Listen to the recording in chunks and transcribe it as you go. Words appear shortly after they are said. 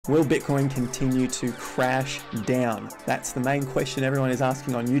Will Bitcoin continue to crash down? That's the main question everyone is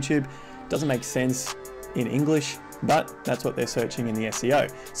asking on YouTube. Doesn't make sense in English, but that's what they're searching in the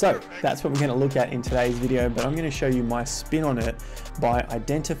SEO. So that's what we're going to look at in today's video, but I'm going to show you my spin on it by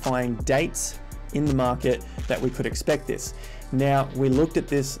identifying dates in the market that we could expect this. Now, we looked at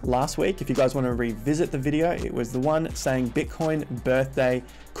this last week. If you guys want to revisit the video, it was the one saying Bitcoin birthday,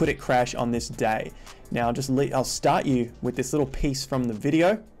 could it crash on this day? Now, I'll start you with this little piece from the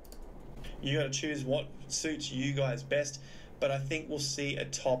video. You got to choose what suits you guys best, but I think we'll see a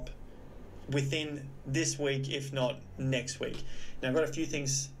top within this week, if not next week. Now, I've got a few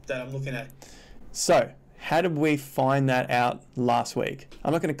things that I'm looking at. So, how did we find that out last week?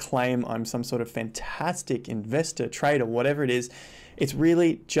 I'm not going to claim I'm some sort of fantastic investor, trader, whatever it is. It's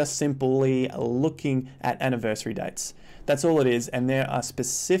really just simply looking at anniversary dates. That's all it is, and there are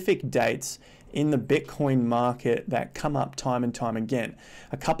specific dates in the Bitcoin market that come up time and time again.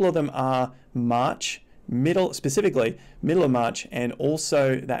 A couple of them are March, specifically middle of March, and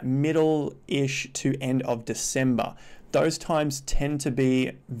also that middle-ish to end of December. Those times tend to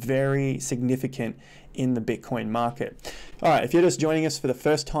be very significant in the Bitcoin market. All right, if you're just joining us for the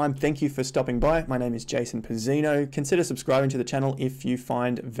first time, thank you for stopping by. My name is Jason Pizzino. Consider subscribing to the channel if you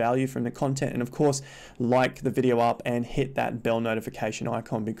find value from the content, and of course, like the video up and hit that bell notification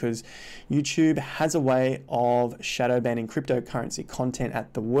icon, because YouTube has a way of shadow banning cryptocurrency content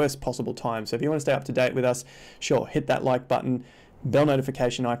at the worst possible time. So if you want to stay up to date with us, sure, hit that like button, bell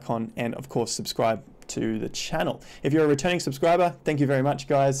notification icon, and of course, subscribe to the channel. If you're a returning subscriber, thank you very much,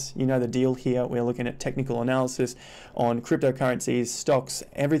 guys. You know the deal here. We're looking at technical analysis on cryptocurrencies, stocks,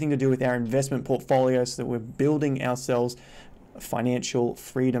 everything to do with our investment portfolio, so that we're building ourselves financial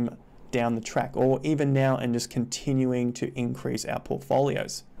freedom down the track, or even now, and just continuing to increase our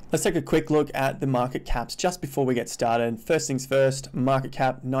portfolios. Let's take a quick look at the market caps just before we get started. First things first, market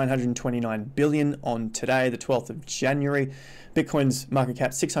cap 929 billion on today, the 12th of January. Bitcoin's market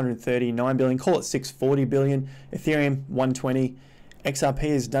cap 639 billion, call it 640 billion. Ethereum 120. XRP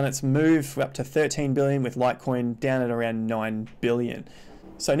has done its move up to 13 billion, with Litecoin down at around 9 billion.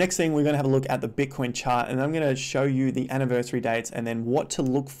 So next thing, we're going to have a look at the Bitcoin chart, and I'm going to show you the anniversary dates and then what to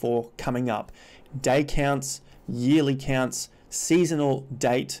look for coming up. Day counts, yearly counts, seasonal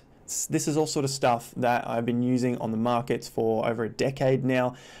date. This is all sort of stuff that I've been using on the markets for over a decade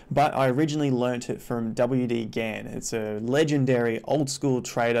now, but I originally learnt it from WD Gann. It's a legendary old school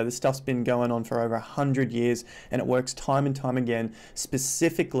trader. This stuff's been going on for over 100 years, and it works time and time again,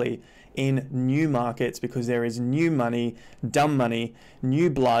 specifically in new markets, because there is new money, dumb money, new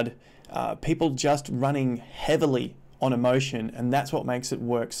blood, people just running heavily on emotion, and that's what makes it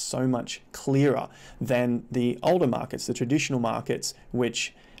work so much clearer than the older markets, the traditional markets,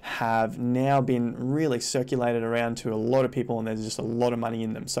 which have now been really circulated around to a lot of people, and there's just a lot of money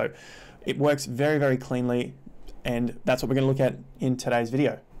in them. So it works very, very cleanly, and that's what we're going to look at in today's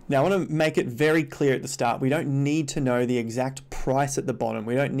video. Now, I want to make it very clear at the start, we don't need to know the exact price at the bottom.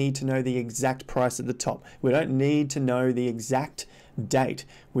 We don't need to know the exact price at the top. We don't need to know the exact date.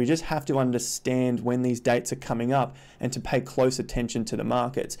 We just have to understand when these dates are coming up and to pay close attention to the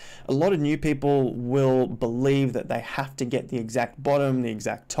markets. A lot of new people will believe that they have to get the exact bottom, the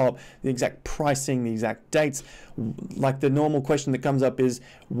exact top, the exact pricing, the exact dates. Like the normal question that comes up is,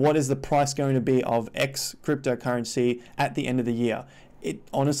 what is the price going to be of X cryptocurrency at the end of the year? It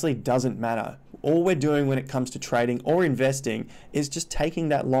honestly doesn't matter. All we're doing when it comes to trading or investing is just taking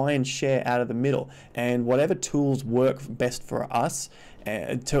that lion's share out of the middle, and whatever tools work best for us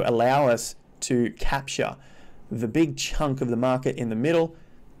to allow us to capture the big chunk of the market in the middle,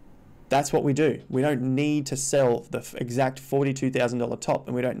 that's what we do. We don't need to sell the exact $42,000 top,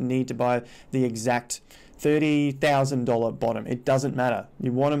 and we don't need to buy the exact $30,000 bottom. It doesn't matter.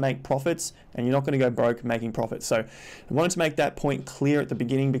 You want to make profits, and you're not going to go broke making profits. So I wanted to make that point clear at the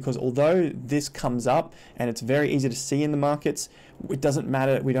beginning, because although this comes up and it's very easy to see in the markets, it doesn't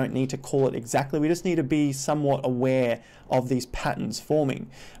matter. We don't need to call it exactly. We just need to be somewhat aware of these patterns forming.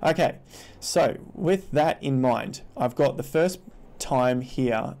 Okay, so with that in mind, I've got the first time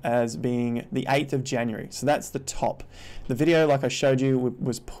here as being the 8th of January. So that's the top. The video, like I showed you,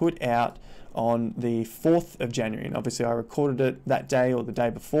 was put out on the 4th of January, and obviously I recorded it that day or the day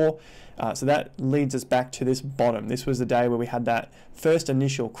before. So that leads us back to this bottom. This was the day where we had that first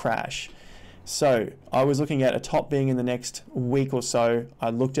initial crash. So I was looking at a top being in the next week or so. I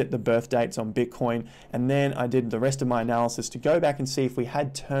looked at the birth dates on Bitcoin, and then I did the rest of my analysis to go back and see if we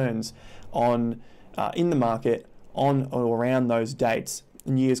had turns on in the market on or around those dates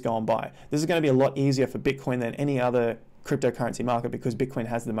in years gone by. This is going to be a lot easier for Bitcoin than any other cryptocurrency market because Bitcoin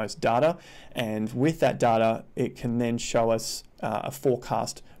has the most data, and with that data it can then show us a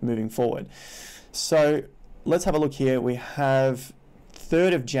forecast moving forward. So let's have a look here. We have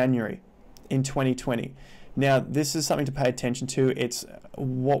 3rd of January in 2020. Now this is something to pay attention to. It's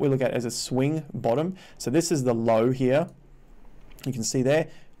what we look at as a swing bottom. So this is the low here, you can see there.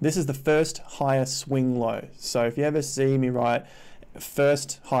 This is the first higher swing low. So if you ever see me write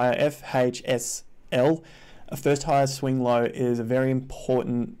first higher FHSL, a first higher swing low is a very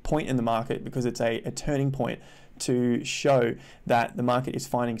important point in the market because it's a turning point to show that the market is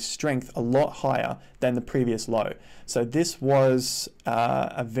finding strength a lot higher than the previous low. So this was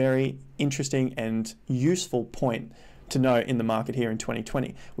a very interesting and useful point to know in the market here in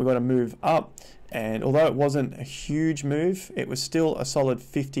 2020. We got a move up, and although it wasn't a huge move, it was still a solid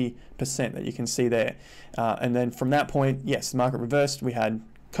 50% that you can see there. And then from that point, yes, the market reversed. We had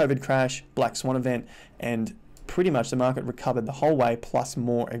COVID crash, black swan event, and pretty much the market recovered the whole way plus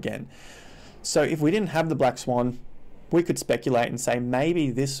more again. So if we didn't have the black swan, we could speculate and say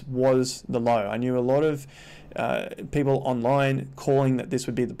maybe this was the low. I knew a lot of people online calling that this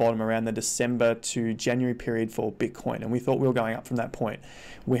would be the bottom around the December to January period for Bitcoin, and we thought we were going up from that point.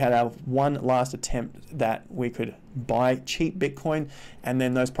 We had our one last attempt that we could buy cheap Bitcoin, and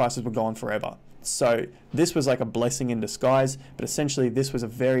then those prices were gone forever. So this was like a blessing in disguise, but essentially this was a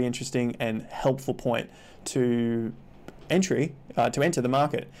very interesting and helpful point to enter the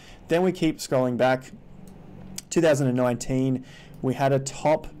market. Then we keep scrolling back. 2019, we had a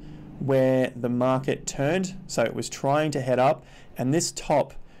top where the market turned, so it was trying to head up, and this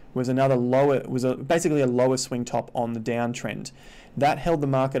top was another lower, basically a lower swing top on the downtrend. That held the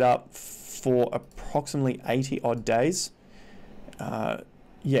market up for approximately 80 odd days.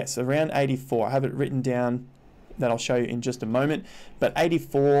 Yes, around 84. I have it written down that I'll show you in just a moment, but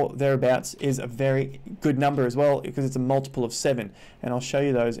 84 thereabouts is a very good number as well because it's a multiple of 7, and I'll show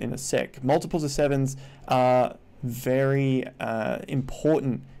you those in a sec. Multiples of 7s are very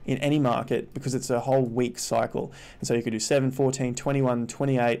important in any market because it's a whole week cycle, and so you could do 7, 14, 21,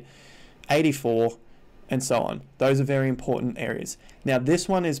 28, 84, and so on. Those are very important areas. Now this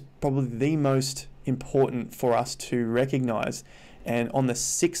one is probably the most important for us to recognize, and on the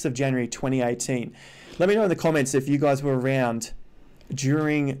 6th of January 2018, let me know in the comments if you guys were around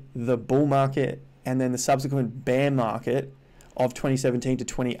during the bull market and then the subsequent bear market of 2017 to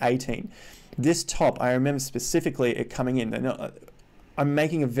 2018. This top, I remember specifically it coming in. And I'm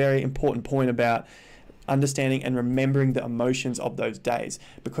making a very important point about understanding and remembering the emotions of those days,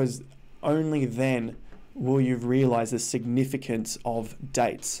 because only then will you realize the significance of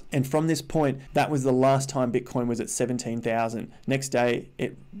dates. And from this point, that was the last time Bitcoin was at 17,000. Next day,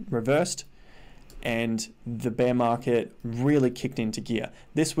 it reversed, and the bear market really kicked into gear.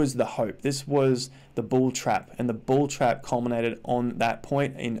 This was the hope. This was the bull trap, and the bull trap culminated on that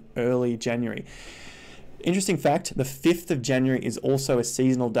point in early January. Interesting fact, the 5th of January is also a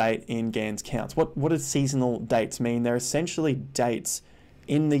seasonal date in Gann's counts. What do seasonal dates mean? They're essentially dates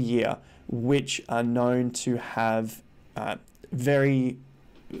in the year which are known to have very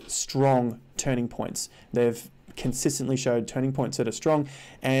strong turning points. They've consistently showed turning points that are strong,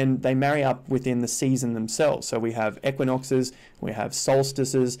 and they marry up within the season themselves. So we have equinoxes, we have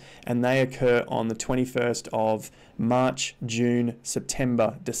solstices, and they occur on the 21st of March, June,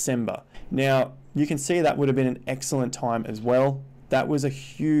 September, December. Now you can see that would have been an excellent time as well. That was a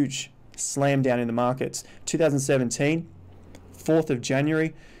huge slam down in the markets. 2017, 4th of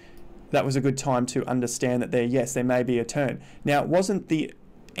January, that was a good time to understand that there may be a turn. Now it wasn't the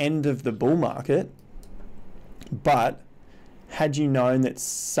end of the bull market, but had you known that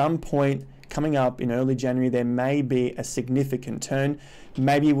some point coming up in early January there may be a significant turn,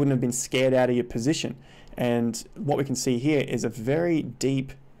 maybe you wouldn't have been scared out of your position. And what we can see here is a very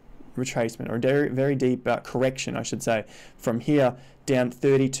deep retracement, or a very deep correction, I should say, from here down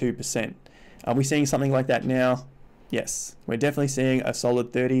 32%. Are we seeing something like that now? Yes, we're definitely seeing a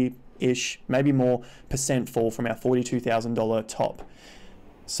solid 30-ish, maybe more % fall from our $42,000 top.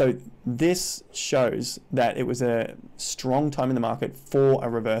 So this shows that it was a strong time in the market for a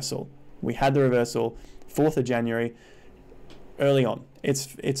reversal. We had the reversal 4th of January early on.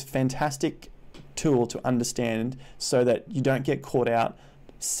 It's a fantastic tool to understand so that you don't get caught out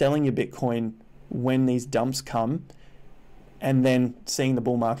selling your Bitcoin when these dumps come and then seeing the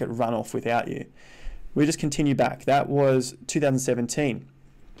bull market run off without you. We just continue back. That was 2017.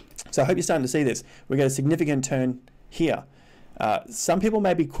 So I hope you're starting to see this. We get a significant turn here. Some people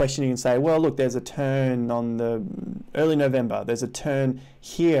may be questioning and say, well, look, there's a turn on the early November. There's a turn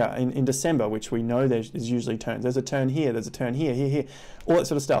here in December, which we know there's usually turns. There's a turn here. There's a turn here, here, all that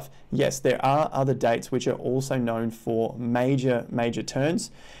sort of stuff. Yes, there are other dates which are also known for major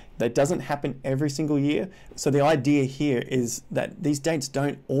turns. That doesn't happen every single year. So the idea here is that these dates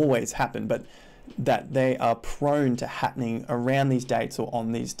don't always happen, but that they are prone to happening around these dates or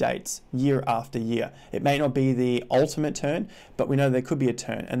on these dates year after year. It may not be the ultimate turn, but we know there could be a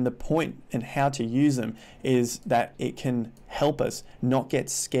turn. And the point and how to use them is that it can help us not get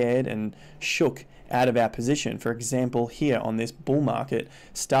scared and shook out of our position. For example, here on this bull market,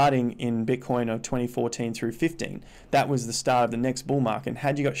 starting in Bitcoin of 2014 through 15, that was the start of the next bull market. And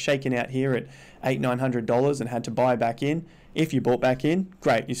had you got shaken out here at $800-900 and had to buy back in, if you bought back in,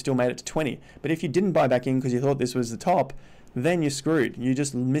 great, you still made it to 20. But if you didn't buy back in because you thought this was the top, then you're screwed. You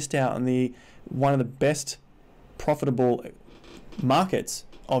just missed out on one of the best profitable markets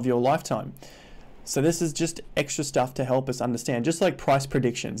of your lifetime. So this is just extra stuff to help us understand, just like price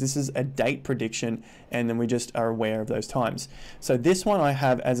predictions. This is a date prediction, and then we just are aware of those times. So this one I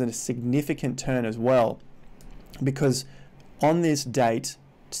have as a significant turn as well, because on this date,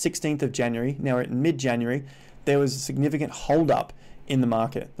 16th of January, now we're at mid-January, there was a significant hold up in the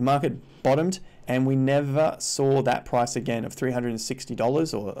market. The market bottomed, and we never saw that price again of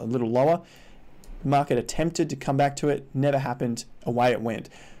 $360 or a little lower. The market attempted to come back to it, never happened, away it went.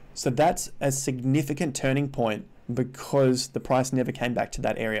 So that's a significant turning point because the price never came back to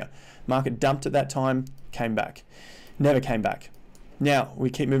that area. Market dumped at that time, came back, never came back. Now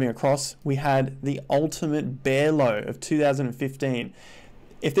we keep moving across. We had the ultimate bear low of 2015.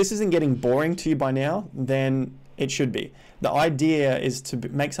 If this isn't getting boring to you by now, then it should be. The idea is to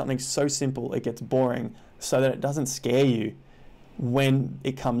make something so simple it gets boring so that it doesn't scare you when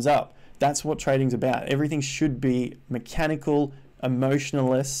it comes up. That's what trading's about. Everything should be mechanical,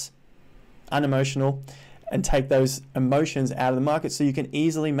 emotionless, unemotional, and take those emotions out of the market so you can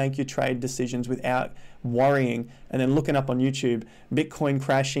easily make your trade decisions without worrying and then looking up on YouTube, Bitcoin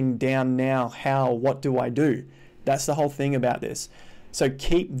crashing down now, how, what do I do? That's the whole thing about this. So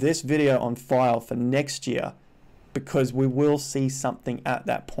keep this video on file for next year because we will see something at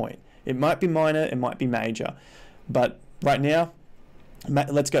that point. It might be minor, it might be major, but right now,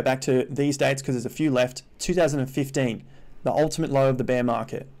 let's go back to these dates because there's a few left. 2015, the ultimate low of the bear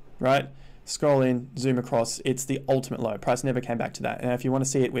market, right? Scroll in, zoom across, it's the ultimate low. Price never came back to that. And if you want to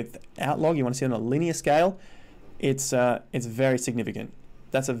see it without log, you want to see it on a linear scale, it's very significant.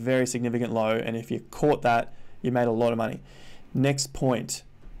 That's a very significant low, and if you caught that, you made a lot of money. Next point,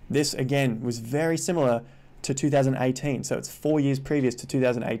 this again was very similar to 2018, so it's 4 years previous to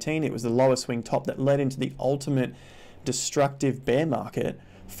 2018. It was the lower swing top that led into the ultimate destructive bear market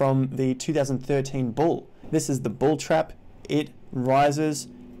from the 2013 bull. This is the bull trap. It rises,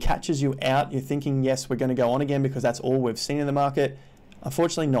 catches you out. You're thinking, yes, we're going to go on again because that's all we've seen in the market.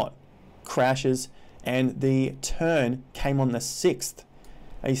 Unfortunately not. Crashes, and the turn came on the 6th.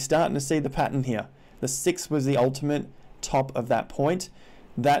 Are you starting to see the pattern here? The 6th was the ultimate top of that point.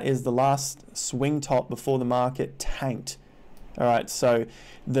 That is the last swing top before the market tanked. All right, so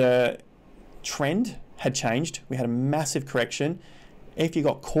the trend had changed. We had a massive correction. If you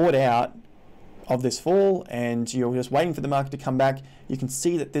got caught out of this fall and you're just waiting for the market to come back, you can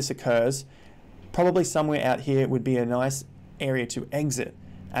see that this occurs. Probably somewhere out here would be a nice area to exit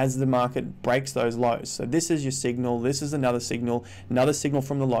as the market breaks those lows. So this is your signal. This is another signal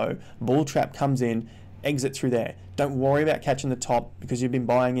from the low. Bull trap comes in, exit through there. Don't worry about catching the top because you've been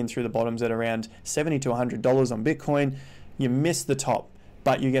buying in through the bottoms at around $70 to $100 on Bitcoin. You miss the top,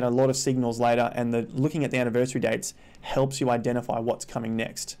 but you get a lot of signals later, and looking at the anniversary dates helps you identify what's coming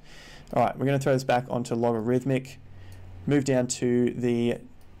next. All right, we're going to throw this back onto logarithmic, move down to the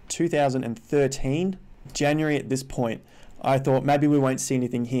 2013 January. At this point, I thought maybe we won't see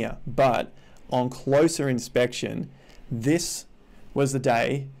anything here, but on closer inspection, this was the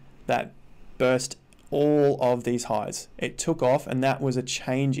day that burst all of these highs. It took off, and that was a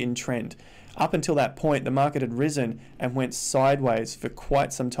change in trend. Up until that point, the market had risen and went sideways for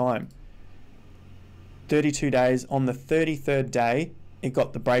quite some time. 32 days. On the 33rd day, it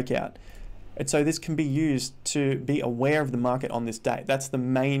got the breakout. And so this can be used to be aware of the market on this date. That's the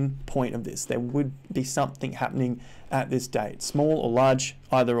main point of this. There would be something happening at this date, small or large,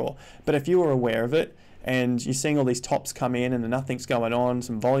 either or. But if you were aware of it, and you're seeing all these tops come in and nothing's going on,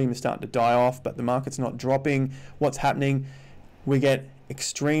 some volume is starting to die off, but the market's not dropping, what's happening? We get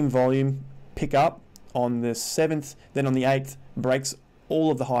extreme volume pick up on the 7th, then on the 8th, breaks all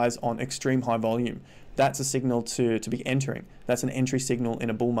of the highs on extreme high volume. That's a signal to be entering. That's an entry signal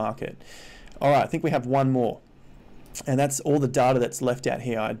in a bull market. All right, I think we have one more. And that's all the data that's left out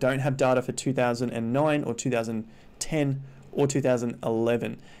here. I don't have data for 2009 or 2010 or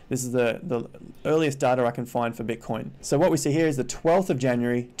 2011. This is the earliest data I can find for Bitcoin. So what we see here is the 12th of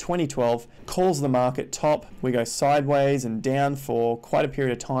January 2012 calls the market top. We go sideways and down for quite a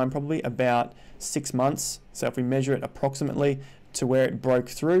period of time, probably about 6 months. So if we measure it approximately to where it broke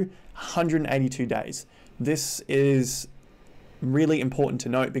through, 182 days. This is really important to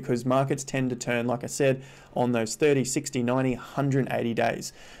note because markets tend to turn, like I said, on those 30, 60, 90, 180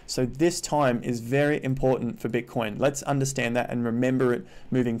 days. So this time is very important for Bitcoin. Let's understand that and remember it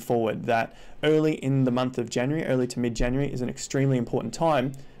moving forward, that early in the month of January, early to mid-January, is an extremely important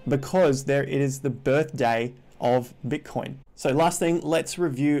time because it is the birthday of Bitcoin. So last thing, let's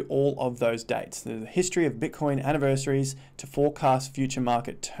review all of those dates. The history of Bitcoin anniversaries to forecast future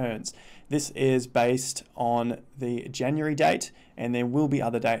market turns. This is based on the January date, and there will be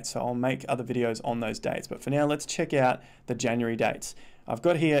other dates, so I'll make other videos on those dates. But for now, let's check out the January dates. I've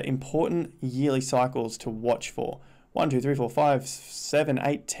got here important yearly cycles to watch for. 1, 2, 3, 4, 5, 7,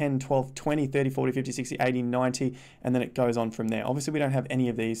 8, 10, 12, 20, 30, 40, 50, 60, 80, 90, and then it goes on from there. Obviously, we don't have any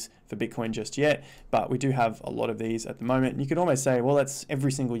of these for Bitcoin just yet, but we do have a lot of these at the moment. And you could almost say, well, that's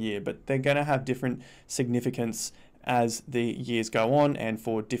every single year, but they're going to have different significance as the years go on and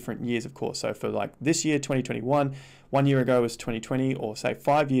for different years, of course. So for like this year, 2021, 1 year ago was 2020, or say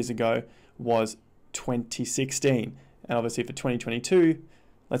 5 years ago was 2016. And obviously for 2022,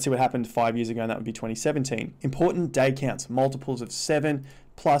 let's see what happened 5 years ago, and that would be 2017. Important day counts, multiples of 7,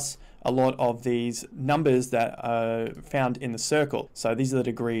 plus a lot of these numbers that are found in the circle. So these are the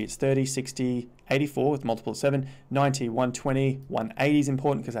degrees: 30, 60, 84 with multiple of 7, 90, 120, 180 is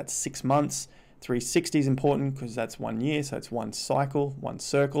important because that's 6 months. 360 is important because that's 1 year, so it's one cycle, one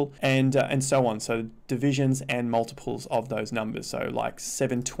circle, and so on. So divisions and multiples of those numbers. So like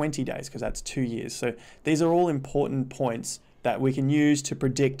 720 days because that's 2 years. So these are all important points that we can use to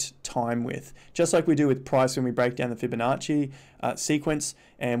predict time with, just like we do with price when we break down the Fibonacci sequence,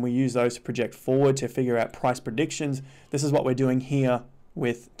 and we use those to project forward to figure out price predictions. This is what we're doing here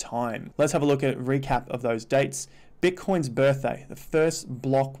with time. Let's have a look at a recap of those dates. Bitcoin's birthday. The first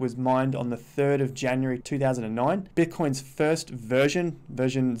block was mined on the 3rd of January 2009. Bitcoin's first version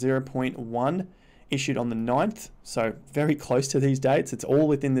 0.1, issued on the 9th. So very close to these dates. It's all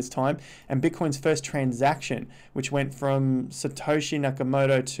within this time. And Bitcoin's first transaction, which went from Satoshi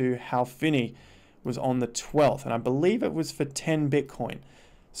Nakamoto to Hal Finney, was on the 12th. And I believe it was for 10 Bitcoin.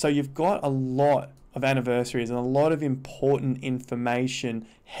 So you've got a lot of anniversaries and a lot of important information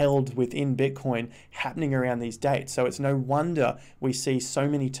held within Bitcoin happening around these dates. So it's no wonder we see so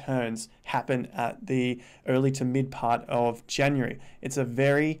many turns happen at the early to mid part of January. It's a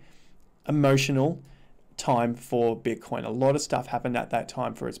very emotional time for Bitcoin. A lot of stuff happened at that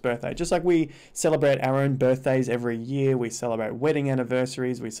time for its birthday. Just like we celebrate our own birthdays every year, we celebrate wedding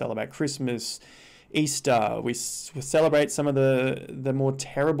anniversaries, we celebrate Christmas, Easter, we celebrate some of the more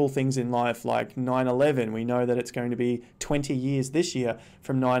terrible things in life like 9/11. We know that it's going to be 20 years this year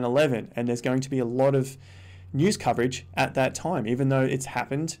from 9/11, and there's going to be a lot of news coverage at that time, even though it's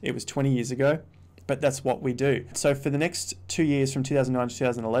happened, it was 20 years ago, but that's what we do. So for the next 2 years from 2009 to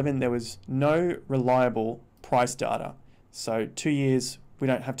 2011, there was no reliable price data. So 2 years, we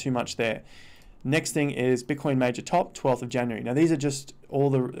don't have too much there. Next thing is Bitcoin major top, 12th of January. Now these are just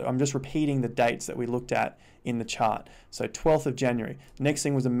I'm just repeating the dates that we looked at in the chart. So 12th of January. Next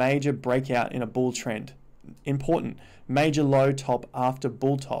thing was a major breakout in a bull trend. Important. Major low top after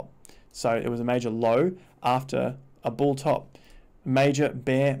bull top. So it was a major low after a bull top. Major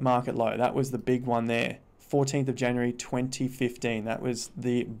bear market low. That was the big one there. 14th of January 2015. That was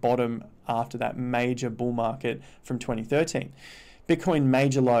the bottom after that major bull market from 2013. Bitcoin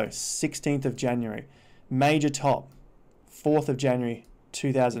major low, 16th of January. Major top, 4th of January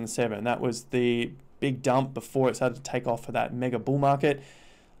 2007. That was the big dump before it started to take off for that mega bull market.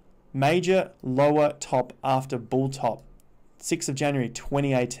 Major lower top after bull top, 6th of January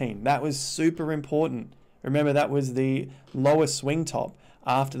 2018. That was super important. Remember, that was the lower swing top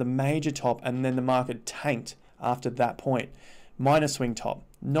after the major top, and then the market tanked after that point. Minor swing top,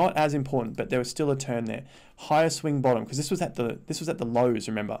 not as important, but there was still a turn there. Higher swing bottom, because this was at the lows.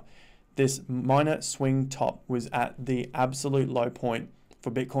 Remember, this minor swing top was at the absolute low point for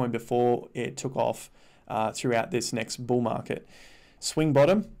Bitcoin before it took off throughout this next bull market. Swing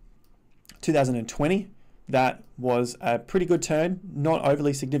bottom, 2020. That was a pretty good turn, not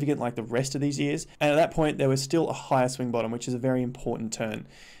overly significant like the rest of these years. And at that point, there was still a higher swing bottom, which is a very important turn.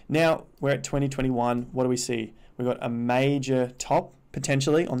 Now we're at 2021. What do we see? We've got a major top,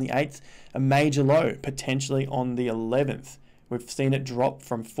 potentially on the 8th, a major low, potentially on the 11th. We've seen it drop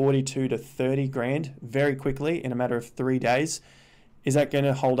from 42 to 30 grand very quickly in a matter of 3 days. Is that going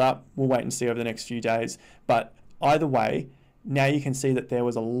to hold up? We'll wait and see over the next few days. But either way, now you can see that there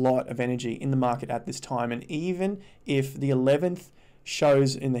was a lot of energy in the market at this time. And even if the 11th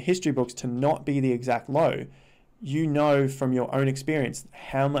shows in the history books to not be the exact low, you know from your own experience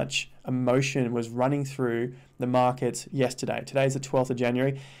how much emotion was running through the markets yesterday. Today's the 12th of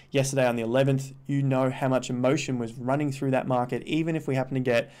January. Yesterday on the 11th, you know how much emotion was running through that market, even if we happen to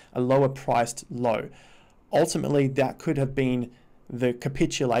get a lower priced low. Ultimately, that could have been the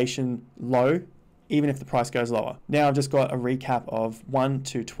capitulation low, even if the price goes lower. Now I've just got a recap of 1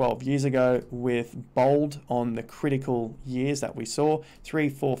 to 12 years ago with bold on the critical years that we saw, 3,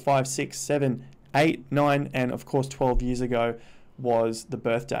 4, 5, 6, 7, 8, 9, and of course 12 years ago was the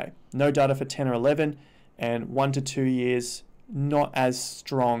birthday. No data for 10 or 11, and 1 to 2 years not as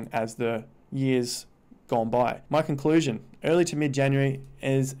strong as the years gone by. My conclusion, early to mid-January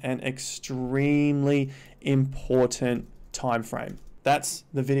is an extremely important time frame. That's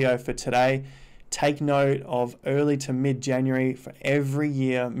the video for today. Take note of early to mid-January for every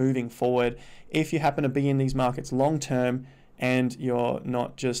year moving forward. If you happen to be in these markets long term and you're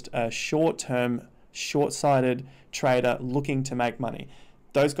not just a short-term, short-sighted trader looking to make money,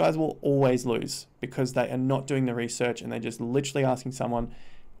 those guys will always lose because they are not doing the research and they're just literally asking someone,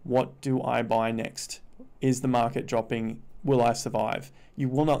 what do I buy next? Is the market dropping? Will I survive? You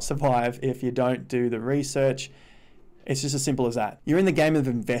will not survive if you don't do the research. It's just as simple as that. You're in the game of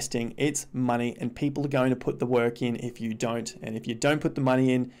investing. It's money, and people are going to put the work in if you don't. And if you don't put the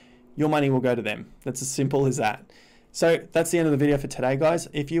money in, your money will go to them. That's as simple as that. So that's the end of the video for today, guys.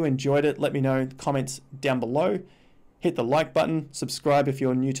 If you enjoyed it, let me know in the comments down below. Hit the like button, subscribe if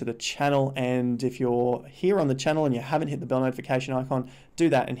you're new to the channel, and if you're here on the channel and you haven't hit the bell notification icon, do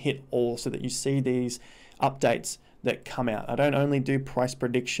that and hit all so that you see these updates that come out. I don't only do price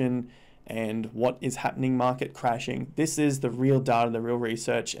prediction and what is happening market crashing. This is the real data, the real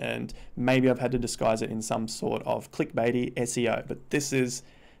research, and maybe I've had to disguise it in some sort of clickbaity SEO, but this is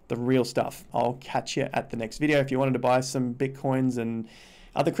the real stuff. I'll catch you at the next video. If you wanted to buy some Bitcoins and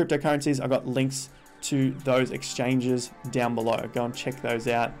other cryptocurrencies, I've got links to those exchanges down below. Go and check those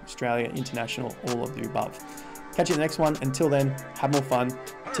out. Australia, international, all of the above. Catch you in the next one. Until then, have more fun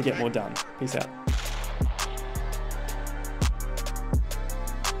to get more done. Peace out.